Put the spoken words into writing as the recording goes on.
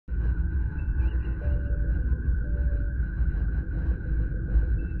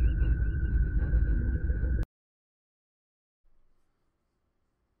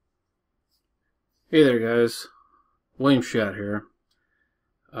Hey there guys, William Shat here.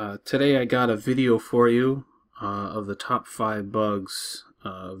 Today I got a video for you of the top 5 bugs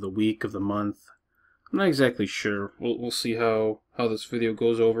of the week, of the month. I'm not exactly sure. We'll see how this video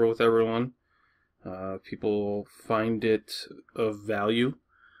goes over with everyone. People find it of value,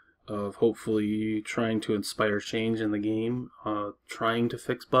 of hopefully trying to inspire change in the game, trying to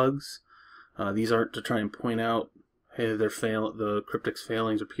fix bugs. These aren't to try and point out, hey, the Cryptic's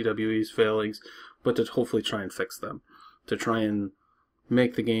failings or PWE's failings, but to hopefully try and fix them, to try and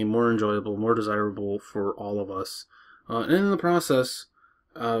make the game more enjoyable, more desirable for all of us. And in the process,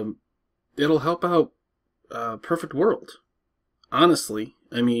 it'll help out Perfect World. Honestly,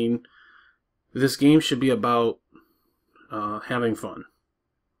 I mean, this game should be about having fun.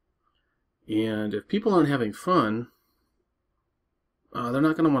 And if people aren't having fun, they're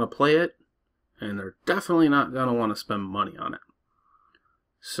not going to want to play it, and they're definitely not going to want to spend money on it.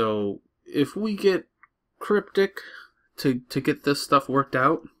 So if we get Cryptic to get this stuff worked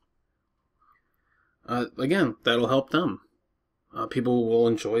out, again, that'll help them. People will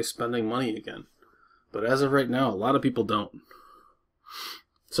enjoy spending money again. But as of right now, a lot of people don't.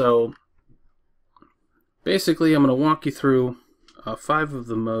 So basically, I'm going to walk you through 5 of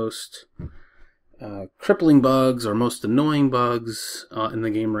the most crippling bugs or most annoying bugs in the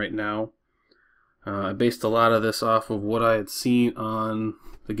game right now. I based a lot of this off of what I had seen on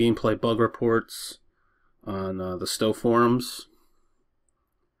the gameplay bug reports on the Stowe forums,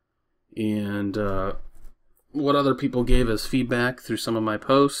 and what other people gave as feedback through some of my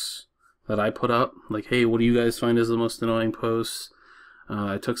posts that I put up. Like, hey, what do you guys find is the most annoying posts?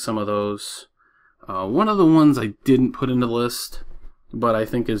 I took some of those. One of the ones I didn't put in the list, but I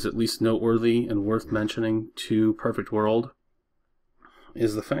think is at least noteworthy and worth mentioning to Perfect World,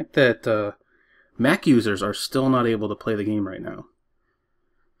 is the fact that Mac users are still not able to play the game right now.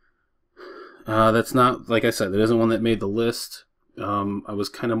 That's not, like I said, that isn't one that made the list. I was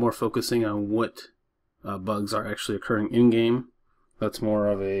kind of more focusing on what bugs are actually occurring in-game. That's more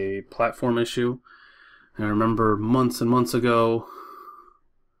of a platform issue. And I remember months and months ago,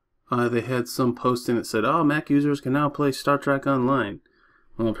 they had some posting that said, oh, Mac users can now play Star Trek Online.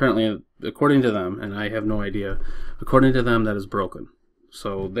 Well, apparently, according to them, and I have no idea, according to them, that is broken.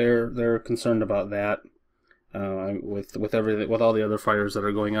 So they're concerned about that. With everything, with all the other fires that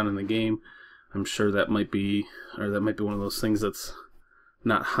are going on in the game, I'm sure that might be one of those things that's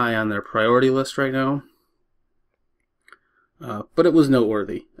not high on their priority list right now. But it was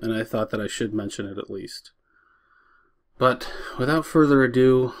noteworthy, and I thought that I should mention it at least. But without further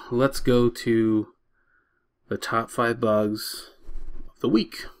ado, let's go to the top 5 bugs of the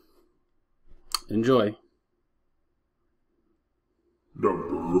week. Enjoy.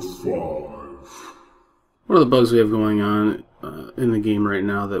 Number 5. One of the bugs we have going on in the game right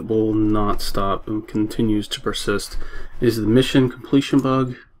now that will not stop and continues to persist is the mission completion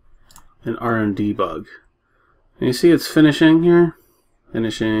bug and R&D bug. And you see it's finishing here.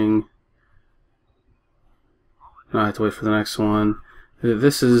 Finishing. Now I have to wait for the next one.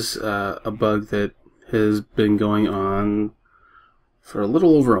 This is a bug that has been going on for a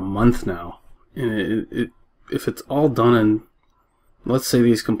little over a month now. And if it's all done in, let's say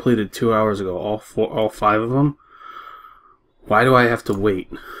these completed 2 hours ago, all 5 of them, why do I have to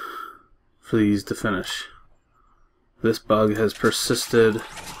wait for these to finish? This bug has persisted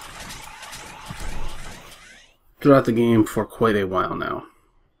throughout the game for quite a while now.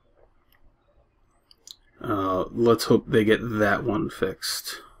 Let's hope they get that one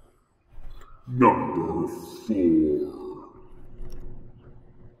fixed. Number 4.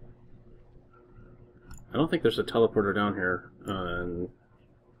 I don't think there's a teleporter down here on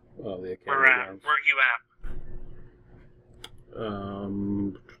the Academy grounds. Where are you at?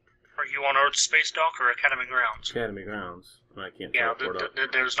 Are you on Earth Space Dock or Academy Grounds? Academy grounds. I can't Yeah, teleport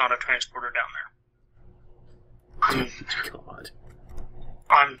up. there's not a transporter down there. God.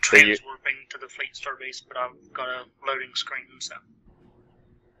 I'm transwarping to the Fleet Starbase, but I've got a loading screen and stuff.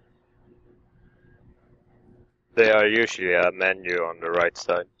 There are usually a menu on the right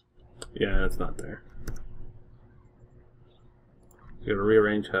side. Yeah, it's not there. You gotta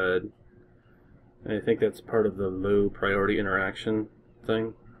rearrange HUD. And I think that's part of the low priority interaction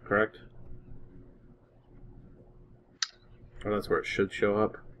thing, correct? Or that's where it should show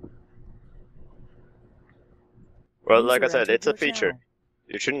up. Well, like I said, it's a feature.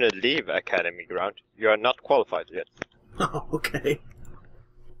 You shouldn't leave Academy Ground. You are not qualified yet. Oh, okay.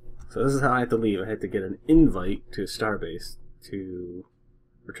 So this is how I have to leave. I had to get an invite to Starbase to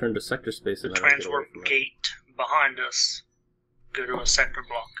return to sector space. The transwarp gate behind us, go to a sector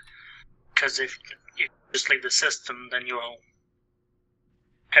block. Because if you just leave the system, then you'll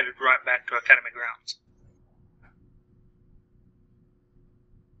headed right back to Academy grounds.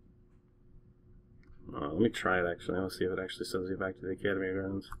 Let me try it actually. Let's see if it actually sends me back to the Academy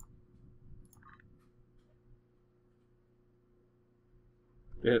grounds.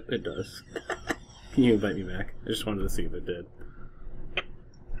 It does. Can you invite me back? I just wanted to see if it did.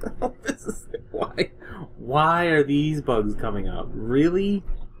 This is why are these bugs coming up? Really?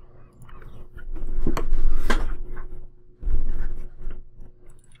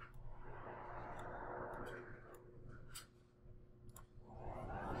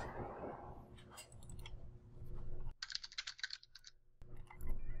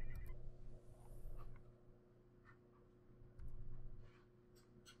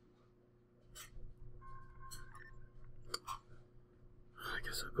 I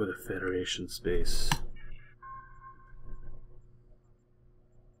guess I'll go to Federation space.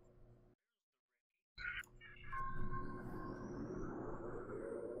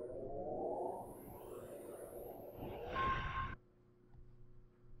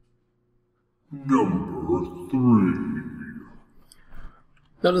 Number 3.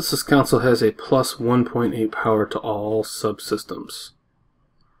 Notice this console has a plus 1.8 power to all subsystems.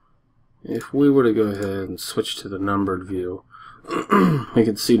 If we were to go ahead and switch to the numbered view, we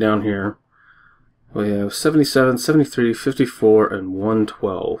can see down here we have 77, 73, 54, and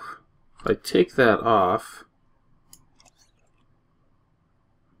 112. If I take that off,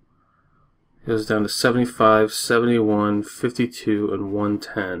 it goes down to 75, 71, 52, and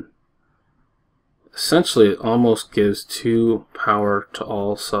 110. Essentially, it almost gives 2 power to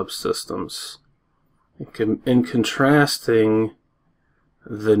all subsystems. In contrasting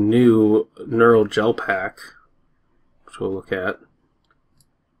the new neural gel pack, which we'll look at,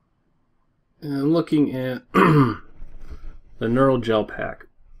 and looking at the neural gel pack,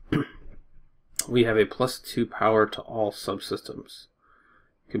 we have a plus 2 power to all subsystems.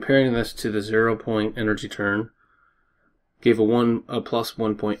 Comparing this to the 0-point energy turn, gave a plus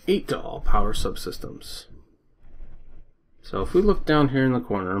 1.8 to all power subsystems. So if we look down here in the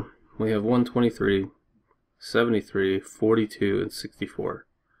corner, we have 123, 73, 42, and 64.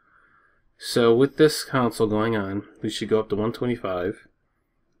 So with this console going on, we should go up to 125,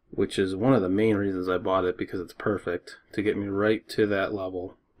 which is one of the main reasons I bought it, because it's perfect to get me right to that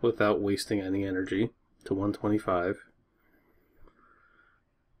level without wasting any energy, to 125.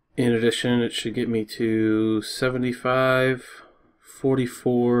 In addition, it should get me to 75,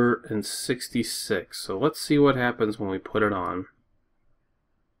 44, and 66. So let's see what happens when we put it on.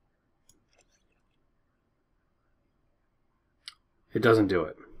 It doesn't do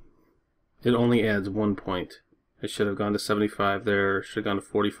it. It only adds 1 point. It should have gone to 75 there, it should have gone to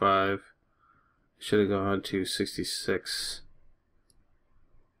 45, it should have gone to 66.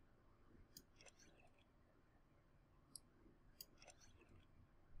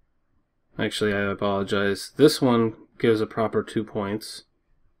 Actually, I apologize. This one gives a proper 2 points.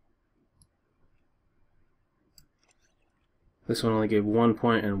 This one only gave 1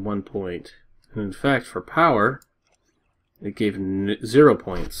 point and 1 point. And in fact, for power, it gave 0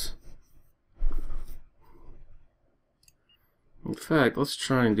 points. In fact, let's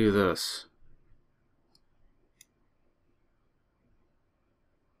try and do this.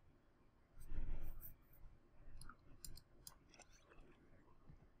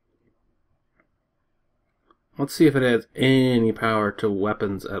 Let's see if it adds any power to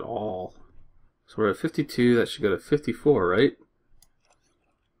weapons at all. So we're at 52, that should go to 54, right?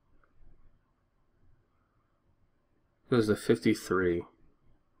 Goes to 53.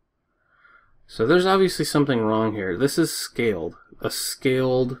 So there's obviously something wrong here. This is scaled, a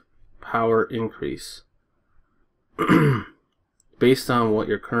scaled power increase based on what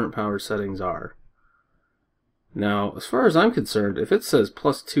your current power settings are. Now, as far as I'm concerned, if it says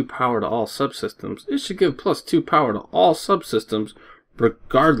plus 2 power to all subsystems, it should give plus 2 power to all subsystems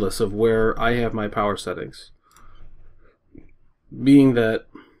regardless of where I have my power settings. Being that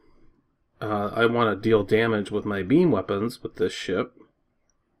I want to deal damage with my beam weapons with this ship,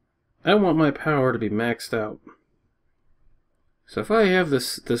 I want my power to be maxed out. So if I have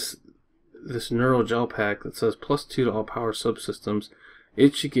this neural gel pack that says plus 2 to all power subsystems,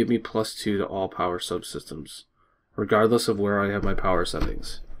 it should give me plus 2 to all power subsystems, regardless of where I have my power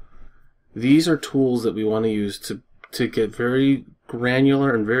settings. These are tools that we want to use to get very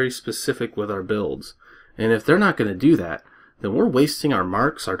granular and very specific with our builds. And if they're not going to do that, then we're wasting our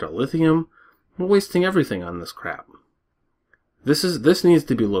marks, our dilithium, we're wasting everything on this crap. This needs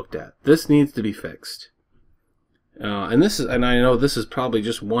to be looked at. This needs to be fixed. And I know this is probably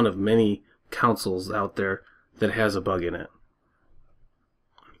just one of many consoles out there that has a bug in it.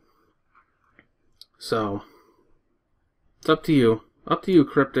 So it's up to you. Up to you,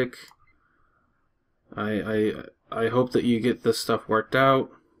 Cryptic. I hope that you get this stuff worked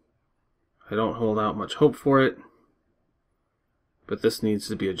out. I don't hold out much hope for it, but this needs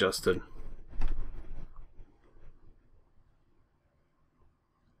to be adjusted.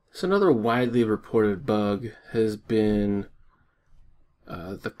 So another widely reported bug has been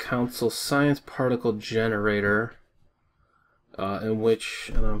the Council Science Particle Generator, in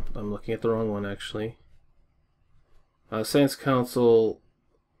which, and I'm looking at the wrong one actually, Science Council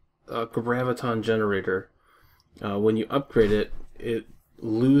Graviton Generator. When you upgrade it, it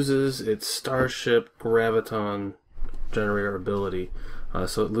loses its Starship Graviton Generator ability.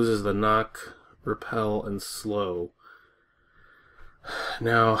 So it loses the knock, repel, and slow.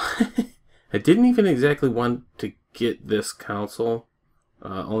 Now, I didn't even exactly want to get this console.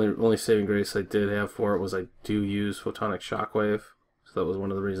 Only saving grace I did have for it was I do use photonic shockwave, so that was one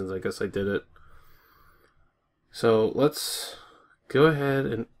of the reasons I guess I did it. So let's go ahead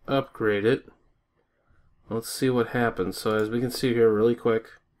and upgrade it. Let's see what happens. So as we can see here really quick,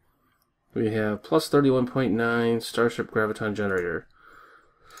 we have plus 31.9 Starship Graviton Generator.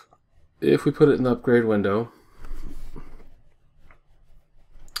 If we put it in the upgrade window,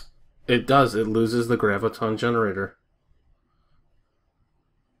 it loses the Graviton Generator.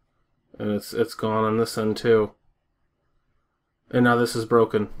 And it's gone on this end too. And now this is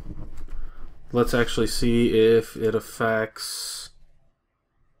broken. Let's actually see if it affects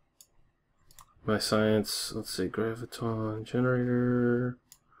my science. Let's see, Graviton Generator.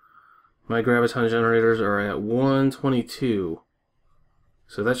 My Graviton Generators are at 122.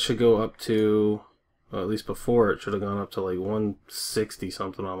 So that should go up to, well, at least before it should have gone up to like 160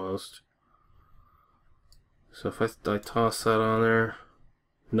 something almost. So if I toss that on there,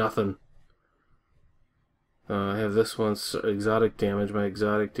 nothing. I have this one's exotic damage. My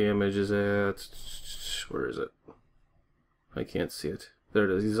exotic damage is at, where is it? I can't see it. There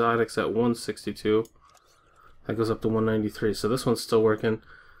it is. Exotic's at 162. That goes up to 193. So this one's still working.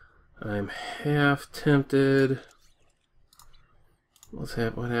 I'm half tempted. What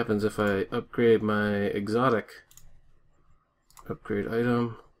happens if I upgrade my exotic? Upgrade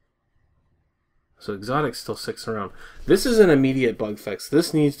item. So exotic's still 6 around. This is an immediate bug fix.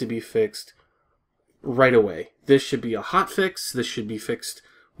 This needs to be fixed right away. This should be a hot fix. This should be fixed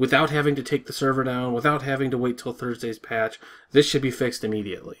without having to take the server down, without having to wait till Thursday's patch. This should be fixed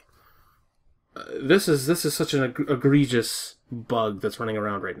immediately. This is such an egregious bug that's running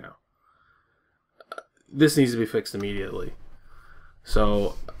around right now. This needs to be fixed immediately.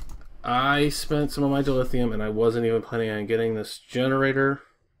 So I spent some of my dilithium, and I wasn't even planning on getting this generator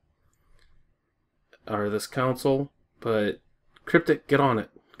or this console, but Cryptic, get on it.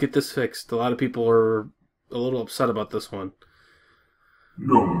 Get this fixed. A lot of people are a little upset about this one.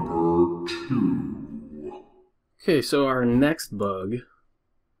 Number 2. Okay, so our next bug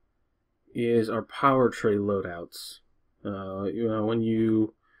is our power tray loadouts. You know, when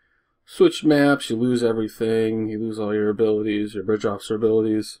you switch maps, you lose everything. You lose all your abilities, your bridge officer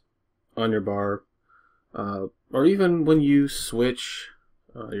abilities on your bar. Or even when you switch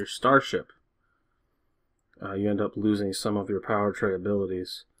your starship, you end up losing some of your power tray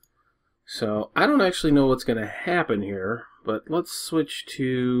abilities. So I don't actually know what's going to happen here, but let's switch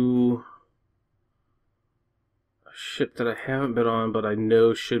to a ship that I haven't been on, but I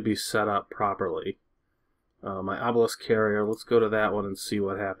know should be set up properly. My obelisk carrier, let's go to that one and see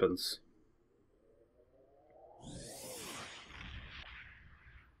what happens.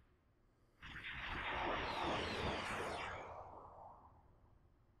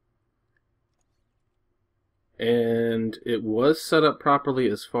 And it was set up properly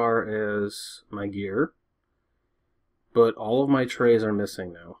as far as my gear, but all of my trays are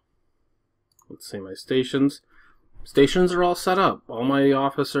missing now. Let's see, my stations. Stations are all set up. All my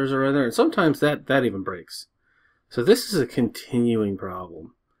officers are in there, and sometimes that even breaks. So this is a continuing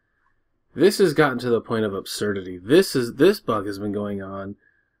problem. This has gotten to the point of absurdity. This bug has been going on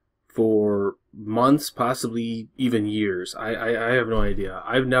for months, possibly even years. I have no idea.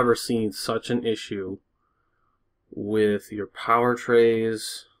 I've never seen such an issue with your power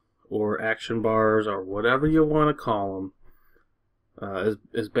trays or action bars or whatever you want to call them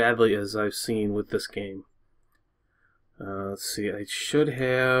as badly as I've seen with this game. Let's see, I should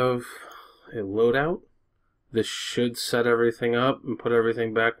have a loadout. This should set everything up and put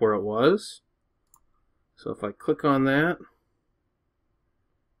everything back where it was. So if I click on that,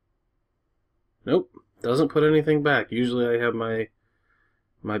 nope, doesn't put anything back. Usually I have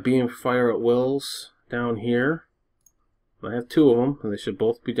my beam fire at wills down here. I have 2 of them, and they should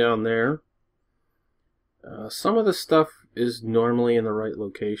both be down there. Some of the stuff is normally in the right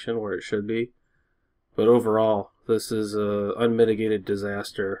location where it should be, but overall, This is a unmitigated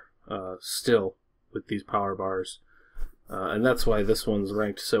disaster still with these power bars. And that's why this one's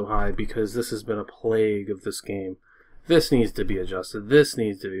ranked so high, because this has been a plague of this game. This needs to be adjusted. This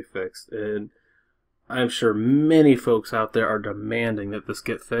needs to be fixed. And I'm sure many folks out there are demanding that this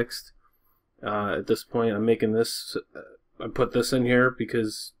get fixed. At this point, I'm making this... I put this in here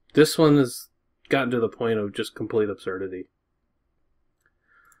because this one has gotten to the point of just complete absurdity.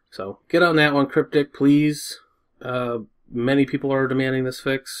 So, get on that one, Cryptic, please. Many people are demanding this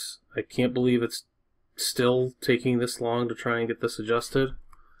fix. I can't believe it's still taking this long to try and get this adjusted.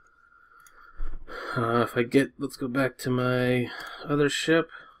 Let's go back to my other ship.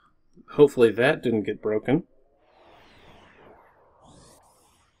 Hopefully that didn't get broken.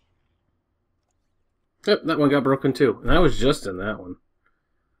 Yep, that one got broken too. And I was just in that one.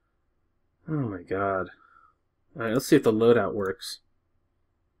 Oh my god. Alright, let's see if the loadout works.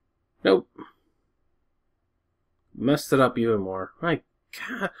 Nope. Messed it up even more. My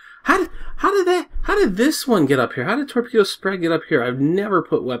god. How did this one get up here? How did Torpedo Spread get up here? I've never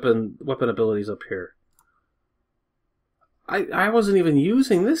put weapon abilities up here. I wasn't even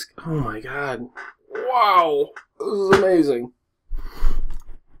using this. Oh my god. Wow. This is amazing.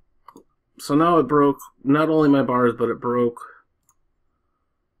 So now it broke not only my bars, but it broke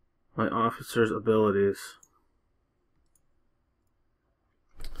my officer's abilities.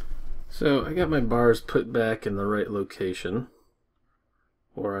 So I got my bars put back in the right location,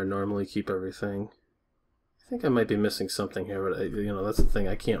 where I normally keep everything. I think I might be missing something here, but you know, that's the thing,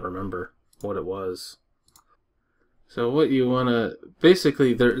 I can't remember what it was. So what you want to...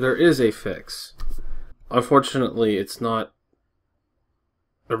 Basically, there is a fix. Unfortunately, it's not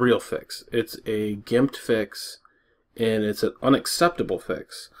a real fix. It's a gimped fix, and it's an unacceptable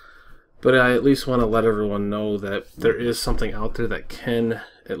fix. But I at least want to let everyone know that there is something out there that can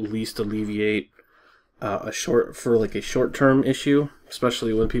at least alleviate a short-term issue,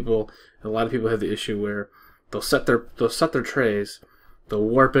 especially when a lot of people have the issue where they'll set their trays, they'll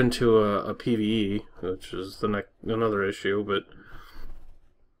warp into a PvE, which is another issue, but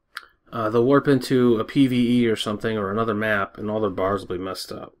they'll warp into a PvE or something or another map, and all their bars will be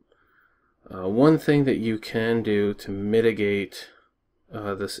messed up. One thing that you can do to mitigate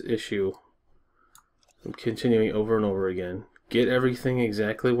this issue from continuing over and over again: get everything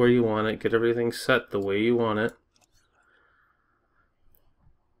exactly where you want it, get everything set the way you want it.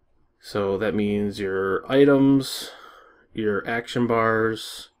 So that means your items, your action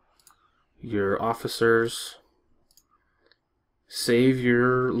bars, your officers. Save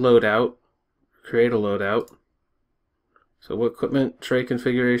your loadout, create a loadout. So what equipment, tray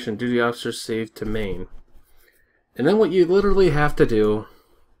configuration, duty officers, save to main. And then what you literally have to do,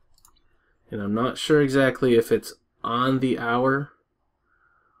 and I'm not sure exactly if it's on the hour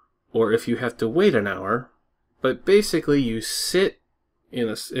or if you have to wait an hour, but basically you sit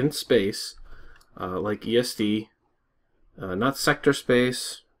in space, like ESD, not sector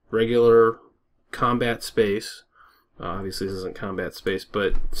space, regular combat space. Obviously this isn't combat space,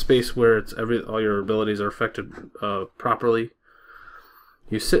 but space where all your abilities are affected properly.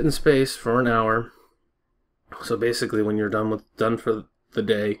 You sit in space for an hour. So basically when you're done for the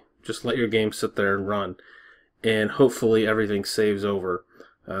day, just let your game sit there and run, and hopefully everything saves over.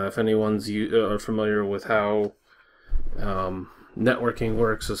 If anyone's are familiar with how networking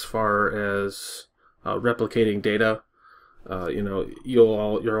works as far as replicating data, you know,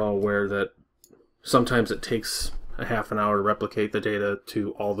 you're all aware that sometimes it takes a half an hour to replicate the data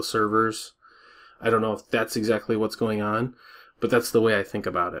to all the servers. I don't know if that's exactly what's going on, but that's the way I think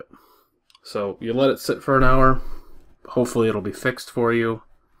about it. So you let it sit for an hour. Hopefully it'll be fixed for you.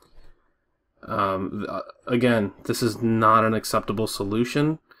 Again, this is not an acceptable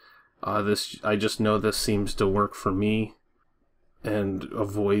solution. I just know this seems to work for me, and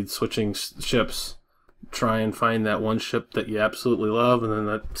avoid switching ships. Try and find that one ship that you absolutely love, and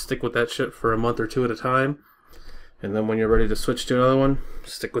then stick with that ship for a month or two at a time. And then when you're ready to switch to another one,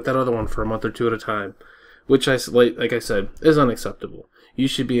 stick with that other one for a month or two at a time. Which, like I said, is unacceptable. You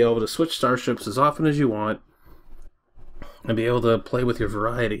should be able to switch starships as often as you want and be able to play with your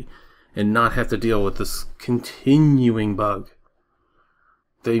variety and not have to deal with this continuing bug.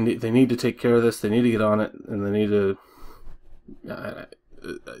 They need to take care of this, they need to get on it, and they need to...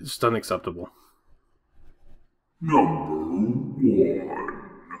 it's just unacceptable. Number 1.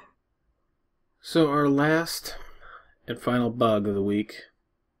 So our last and final bug of the week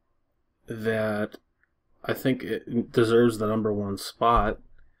that I think it deserves the number 1 spot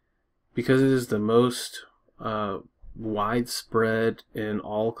because it is the most widespread and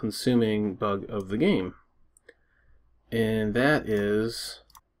all-consuming bug of the game. And that is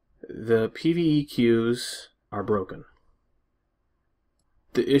the PvE queues are broken.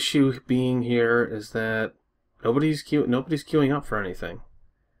 The issue being here is that nobody's queuing up for anything.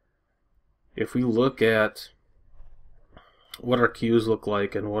 If we look at what our queues look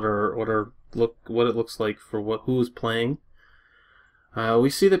like and what it looks like for who's playing, we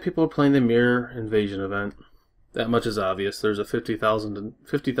see that people are playing the Mirror Invasion event. That much is obvious. There's a 50,000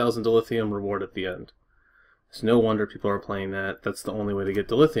 dilithium reward at the end. It's no wonder people are playing that. That's the only way to get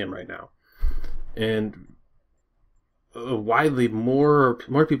dilithium right now. And widely more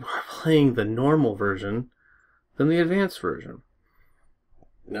people are playing the normal version than the advanced version.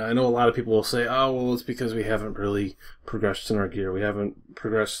 Now, I know a lot of people will say, "Oh, well, it's because we haven't really progressed in our gear. We haven't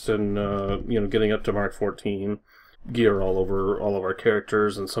progressed in, getting up to Mark 14 gear all of our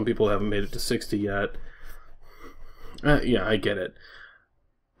characters, and some people haven't made it to 60 yet." Yeah, I get it.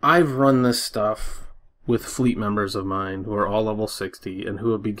 I've run this stuff with fleet members of mine who are all level 60 and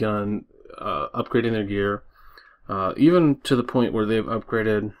who have begun upgrading their gear, even to the point where they've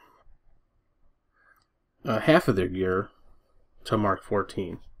upgraded half of their gear to Mark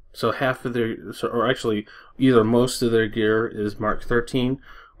 14. So or actually, either most of their gear is Mark 13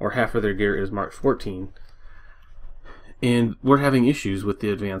 or half of their gear is Mark 14. And we're having issues with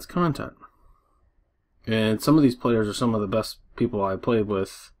the advanced content. And some of these players are some of the best people I played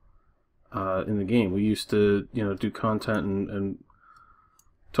with in the game. We used to, do content and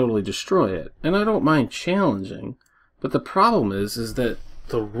totally destroy it. And I don't mind challenging, but the problem is that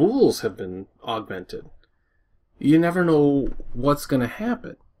the rules have been augmented. You never know what's going to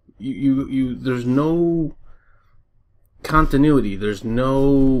happen. There's no continuity. There's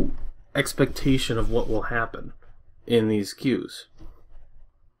no expectation of what will happen in these queues.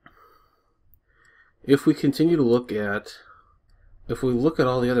 If we continue to look at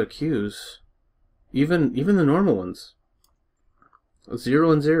all the other queues, even the normal ones, 0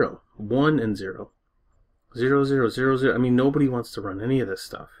 and 0, 1 and 0, 0, 0, 0, 0. I mean, nobody wants to run any of this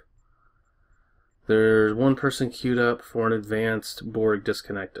stuff. There's one person queued up for an advanced Borg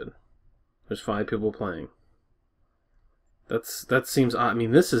disconnected. There's 5 people playing. That seems odd. I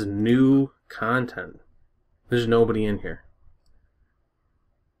mean, this is new content. There's nobody in here.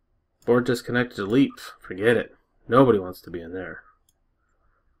 Borg disconnected elite. Forget it. Nobody wants to be in there.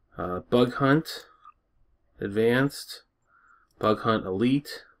 Bug hunt advanced. Bug hunt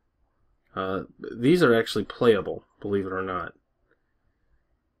elite. These are actually playable, believe it or not.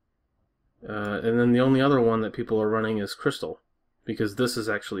 And then the only other one that people are running is Crystal, because this is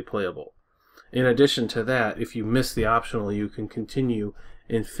actually playable. In addition to that, if you miss the optional, you can continue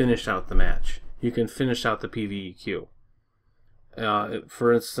and finish out the match. You can finish out the PvE queue.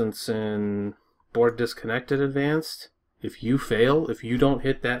 For instance, in Borg Disconnected Advanced, if you fail, if you don't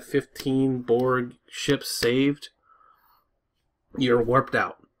hit that 15 Borg ships saved, you're warped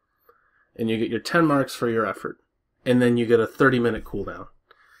out. And you get your 10 marks for your effort. And then you get a 30-minute cooldown.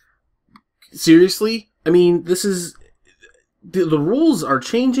 Seriously? I mean, this is... The rules are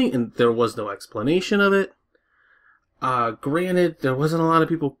changing, and there was no explanation of it. Granted, there wasn't a lot of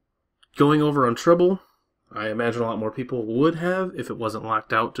people going over on Tribble. I imagine a lot more people would have if it wasn't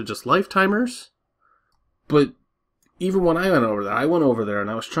locked out to just lifetimers. But even when I went over there and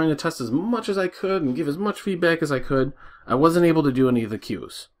I was trying to test as much as I could and give as much feedback as I could. I wasn't able to do any of the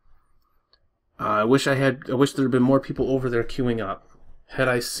queues. I wish there had been more people over there queuing up. Had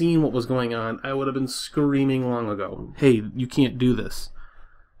I seen what was going on, I would have been screaming long ago, "Hey, you can't do this.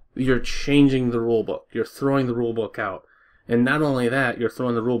 You're changing the rulebook. You're throwing the rulebook out. And not only that, you're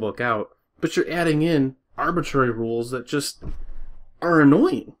throwing the rulebook out, but you're adding in arbitrary rules that just are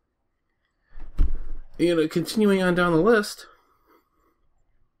annoying." Continuing on down the list,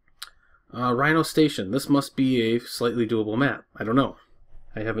 Rhino Station. This must be a slightly doable map. I don't know.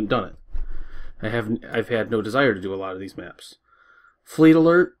 I haven't done it. I've had no desire to do a lot of these maps. Fleet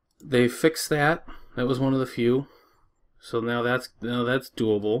Alert. They fixed that. That was one of the few. So now that's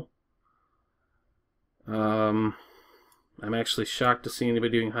doable. I'm actually shocked to see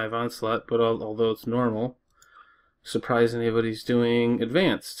anybody doing Hive Onslaught, but although it's normal, surprised anybody's doing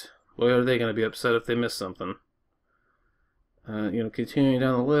Advanced. Boy, are they going to be upset if they miss something. Continuing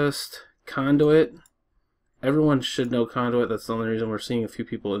down the list, Conduit. Everyone should know Conduit. That's the only reason we're seeing a few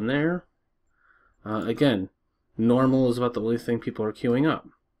people in there. Again, normal is about the only thing people are queuing up.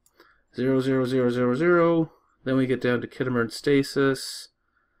 0, 0, 0, 0, 0. Then we get down to Kittimer and Stasis.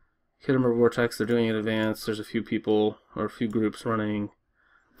 Kittimer Vortex, they're doing it advanced. There's a few people, or a few groups running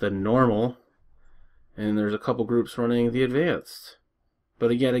the normal. And there's a couple groups running the advanced.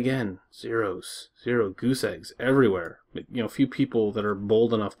 But again, zeros. Zero goose eggs everywhere. A few people that are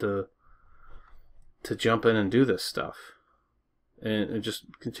bold enough to jump in and do this stuff. And just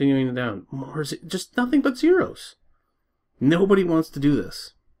continuing down. More, just nothing but zeros. Nobody wants to do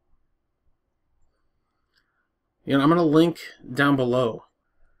this. You know, I'm going to link down below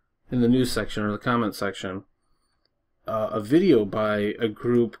in the news section or the comment section a video by a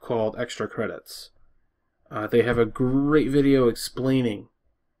group called Extra Credits. They have a great video explaining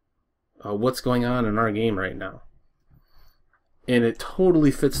what's going on in our game right now. And it totally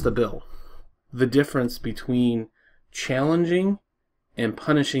fits the bill. The difference between challenging and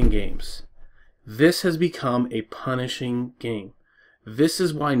punishing games. This has become a punishing game. This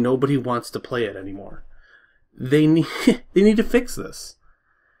is why nobody wants to play it anymore. They need to fix this.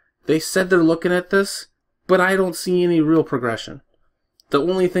 They said they're looking at this, but I don't see any real progression. The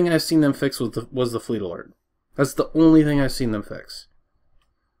only thing I've seen them fix was the fleet alert. That's the only thing I've seen them fix.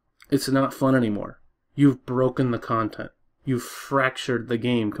 It's not fun anymore. You've broken the content. You've fractured the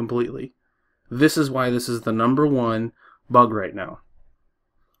game completely. This is why this is the #1 bug right now.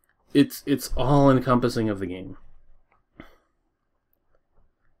 It's all encompassing of the game.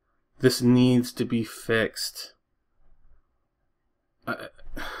 This needs to be fixed.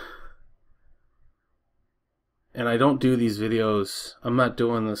 And I don't do these videos. I'm not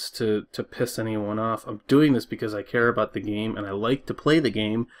doing this to piss anyone off. I'm doing this because I care about the game and I like to play the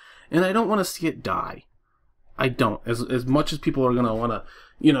game and I don't want to see it die. I don't. As much as people are going to want to,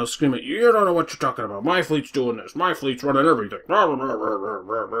 you know, scream at you, you don't know what you're talking about. My fleet's doing this. My fleet's running everything.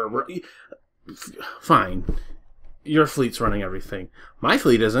 Fine. Your fleet's running everything. My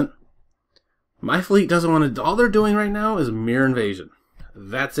fleet isn't. My fleet doesn't want to... All they're doing right now is mirror invasion.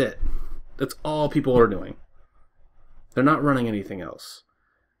 That's it. That's all people are doing. They're not running anything else.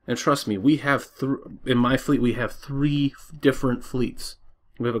 And trust me, we have... In my fleet, we have 3 different fleets.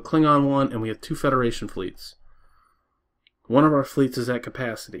 We have a Klingon one, and we have 2 Federation fleets. One of our fleets is at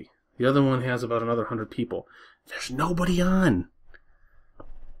capacity. The other one has about another 100 people. There's nobody on.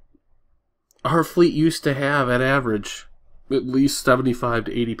 Our fleet used to have, at average, at least 75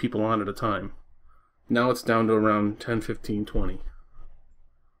 to 80 people on at a time. Now it's down to around 10, 15, 20.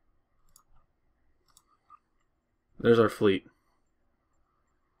 There's our fleet.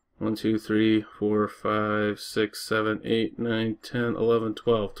 1, 2, 3, 4, 5, 6, 7, 8, 9, 10, 11,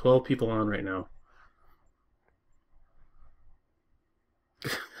 12. 12 people on right now.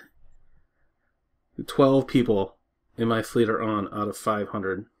 The 12 people in my fleet are on out of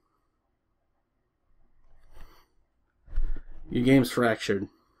 500. Your game's fractured.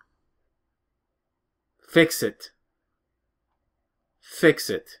 Fix it. Fix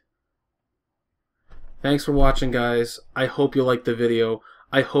it. Thanks for watching, guys. I hope you liked the video.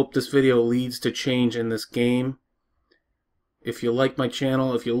 I hope this video leads to change in this game. If you like my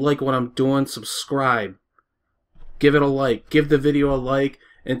channel, if you like what I'm doing, subscribe. Give it a like. Give the video a like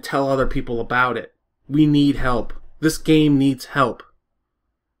and tell other people about it. We need help. This game needs help.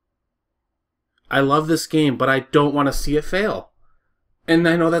 I love this game, but I don't want to see it fail. And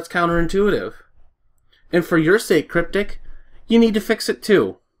I know that's counterintuitive. And for your sake, Cryptic, you need to fix it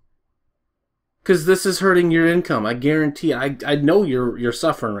too. Because this is hurting your income. I guarantee. I know you're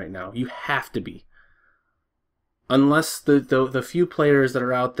suffering right now. You have to be. Unless the few players that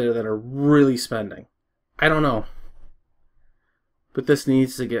are out there that are really spending. I don't know. But this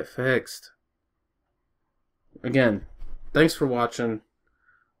needs to get fixed. Again, thanks for watching.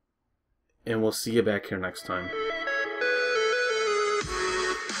 And we'll see you back here next time.